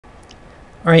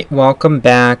Alright, welcome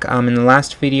back. In the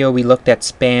last video we looked at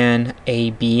span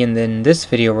AB, and then this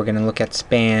video we're going to look at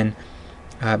span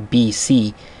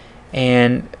BC.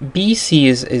 And BC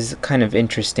is kind of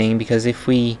interesting because if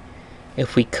we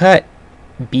cut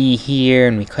B here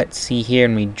and we cut C here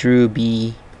and we drew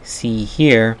BC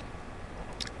here,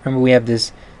 remember we have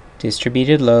this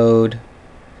distributed load,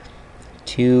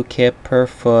 2 kip per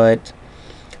foot.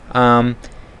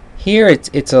 Here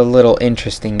it's a little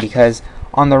interesting because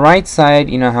on the right side,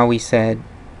 you know how we said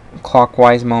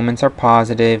clockwise moments are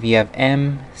positive. You have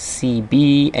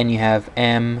MCB and you have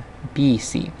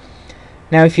MBC.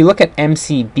 Now if you look at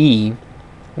MCB,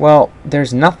 well,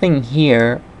 there's nothing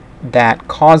here that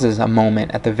causes a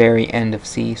moment at the very end of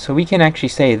C. So we can actually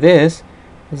say this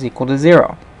is equal to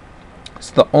 0.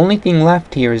 So the only thing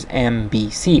left here is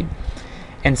MBC.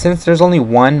 And since there's only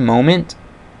one moment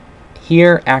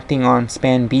here acting on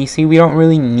span BC, we don't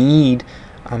really need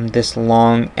this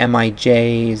long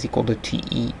Mij is equal to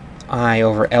Ti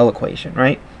over L equation,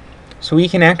 right? So we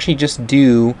can actually just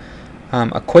do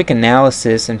a quick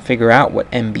analysis and figure out what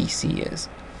MBC is.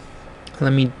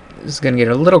 This is going to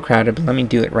get a little crowded, but let me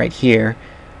do it right here.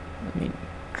 Let me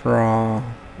draw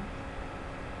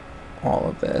all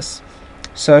of this.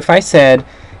 So if I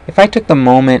took the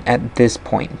moment at this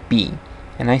point, B,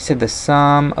 and I said the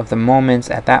sum of the moments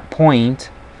at that point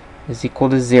is equal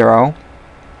to 0,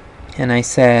 and I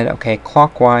said, okay,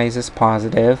 clockwise is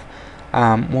positive,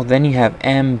 well then you have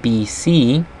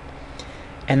MBC,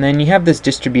 and then you have this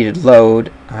distributed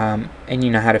load, and you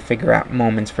know how to figure out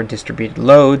moments for distributed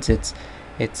loads. It's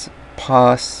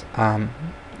plus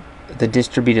the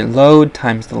distributed load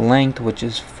times the length, which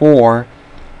is 4,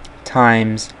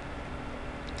 times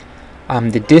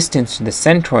the distance to the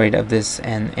centroid of this,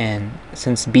 and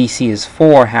since BC is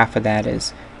 4, half of that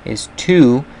is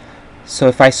 2. So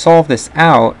if I solve this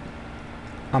out,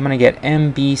 I'm going to get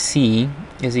MBC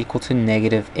is equal to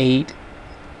 -8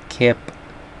 kip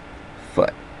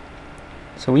foot.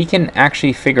 So we can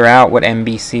actually figure out what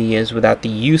MBC is without the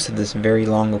use of this very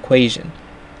long equation.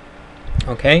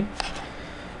 Okay?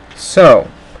 So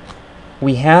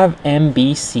we have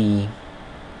MBC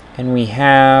and we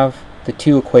have the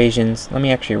two equations. Let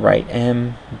me actually write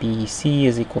MBC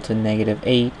is equal to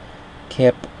 -8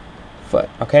 kip foot.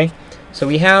 Okay? So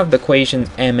we have the equations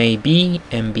MAB,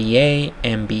 MBA,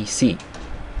 MBC.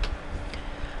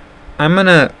 I'm going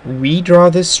to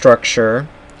redraw this structure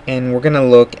and we're going to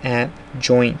look at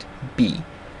joint B.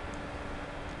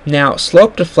 Now,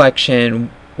 slope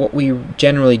deflection, what we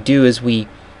generally do is we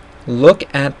look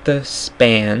at the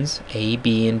spans A,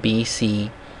 B, and BC,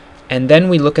 and then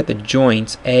we look at the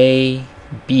joints A,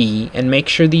 B, and make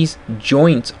sure these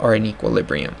joints are in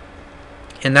equilibrium.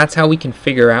 And that's how we can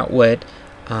figure out what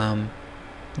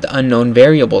the unknown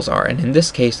variables are, and in this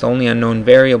case the only unknown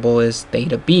variable is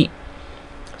theta b.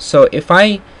 So if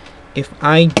I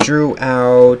drew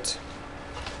out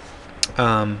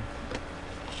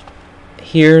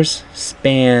here's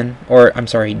span, or I'm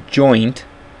sorry, joint,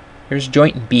 here's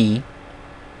joint B.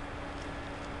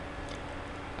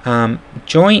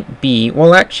 Joint B,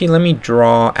 well actually let me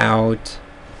draw out,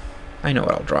 I know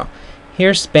what I'll draw.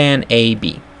 Here's span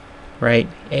AB, right?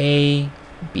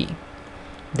 AB.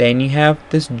 Then you have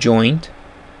this joint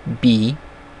B.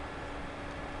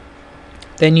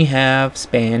 Then you have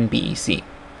span BC.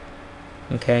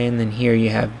 Okay, and then here you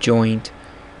have joint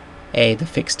A, the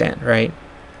fixed end, right?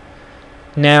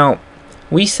 Now,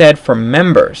 we said for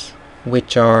members,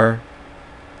 which are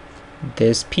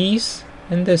this piece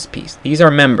and this piece, these are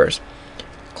members,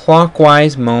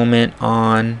 clockwise moment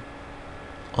on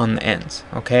the ends,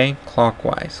 okay?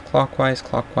 Clockwise, clockwise,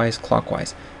 clockwise,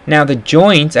 clockwise. Now the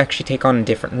joints actually take on a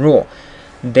different rule.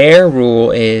 Their rule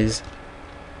is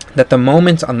that the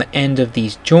moments on the end of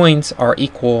these joints are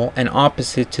equal and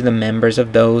opposite to the members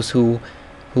of those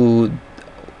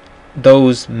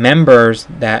those members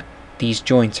that these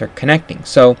joints are connecting.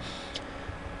 So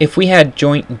if we had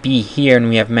joint B here and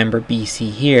we have member BC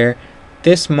here,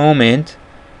 this moment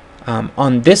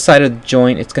on this side of the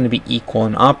joint, it's going to be equal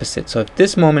and opposite. So if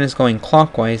this moment is going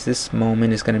clockwise, this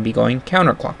moment is going to be going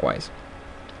counterclockwise.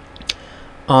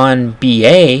 On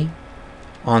BA,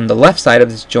 on the left side of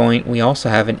this joint, we also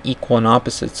have an equal and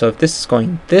opposite. So if this is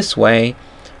going this way,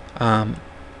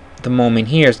 the moment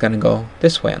here is going to go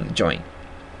this way on the joint.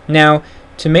 Now,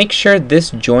 to make sure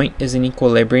this joint is in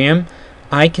equilibrium,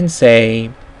 I can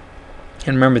say,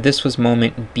 and remember this was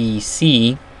moment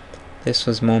BC, this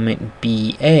was moment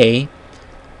BA,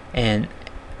 and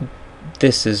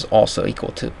this is also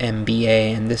equal to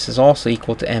MBA, and this is also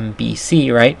equal to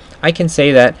MBC, right? I can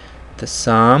say that the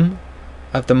sum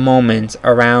of the moments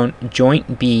around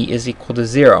joint B is equal to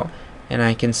 0. and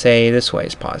I can say this y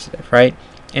is positive, right?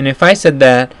 And if I said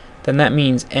that, then that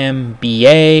means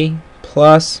MBA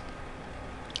plus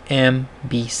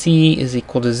MBC is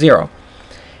equal to 0.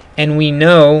 And we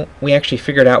know, we actually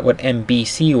figured out what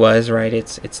MBC was, right?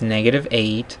 It's negative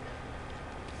 8.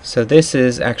 So this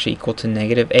is actually equal to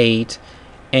negative 8.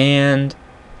 And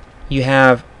you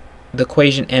have the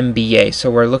equation MBA.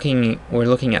 So we're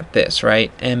looking at this,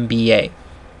 right? MBA.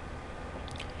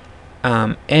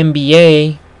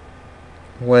 MBA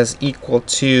was equal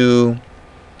to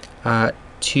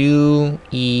 2EI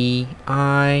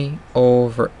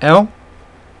over L.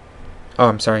 Oh,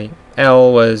 I'm sorry.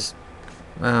 L was,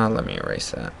 let me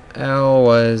erase that. L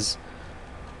was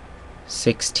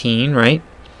 16, right?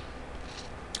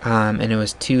 And it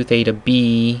was 2 theta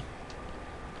B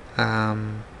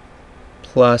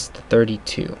plus the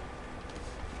 32.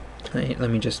 Right, let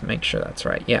me just make sure that's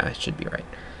right. Yeah, it should be right.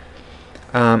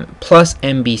 Plus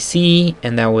MBC,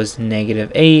 and that was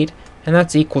negative 8, and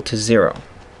that's equal to 0.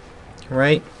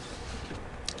 Right?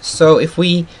 So if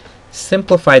we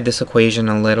simplified this equation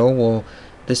a little, well,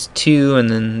 this 2 and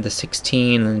then the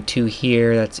 16 and 2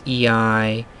 here, that's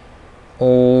EI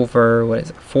over, what is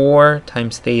it, 4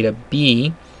 times theta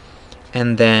B,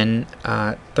 and then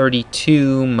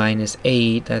 32 minus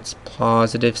 8, that's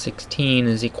positive 16,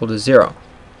 is equal to 0.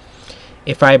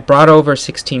 If I brought over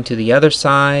 16 to the other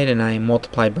side and I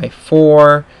multiplied by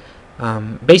 4,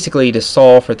 basically to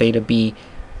solve for theta B,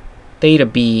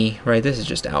 right, this is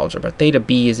just algebra, theta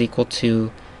B is equal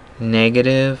to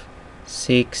negative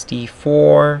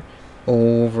 64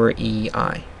 over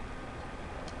EI.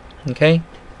 Okay,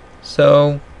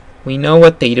 so we know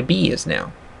what theta B is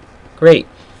now. Great.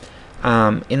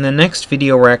 In the next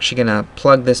video, we're actually going to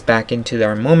plug this back into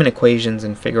our moment equations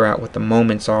and figure out what the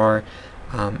moments are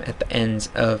at the ends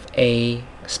of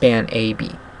span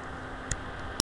AB.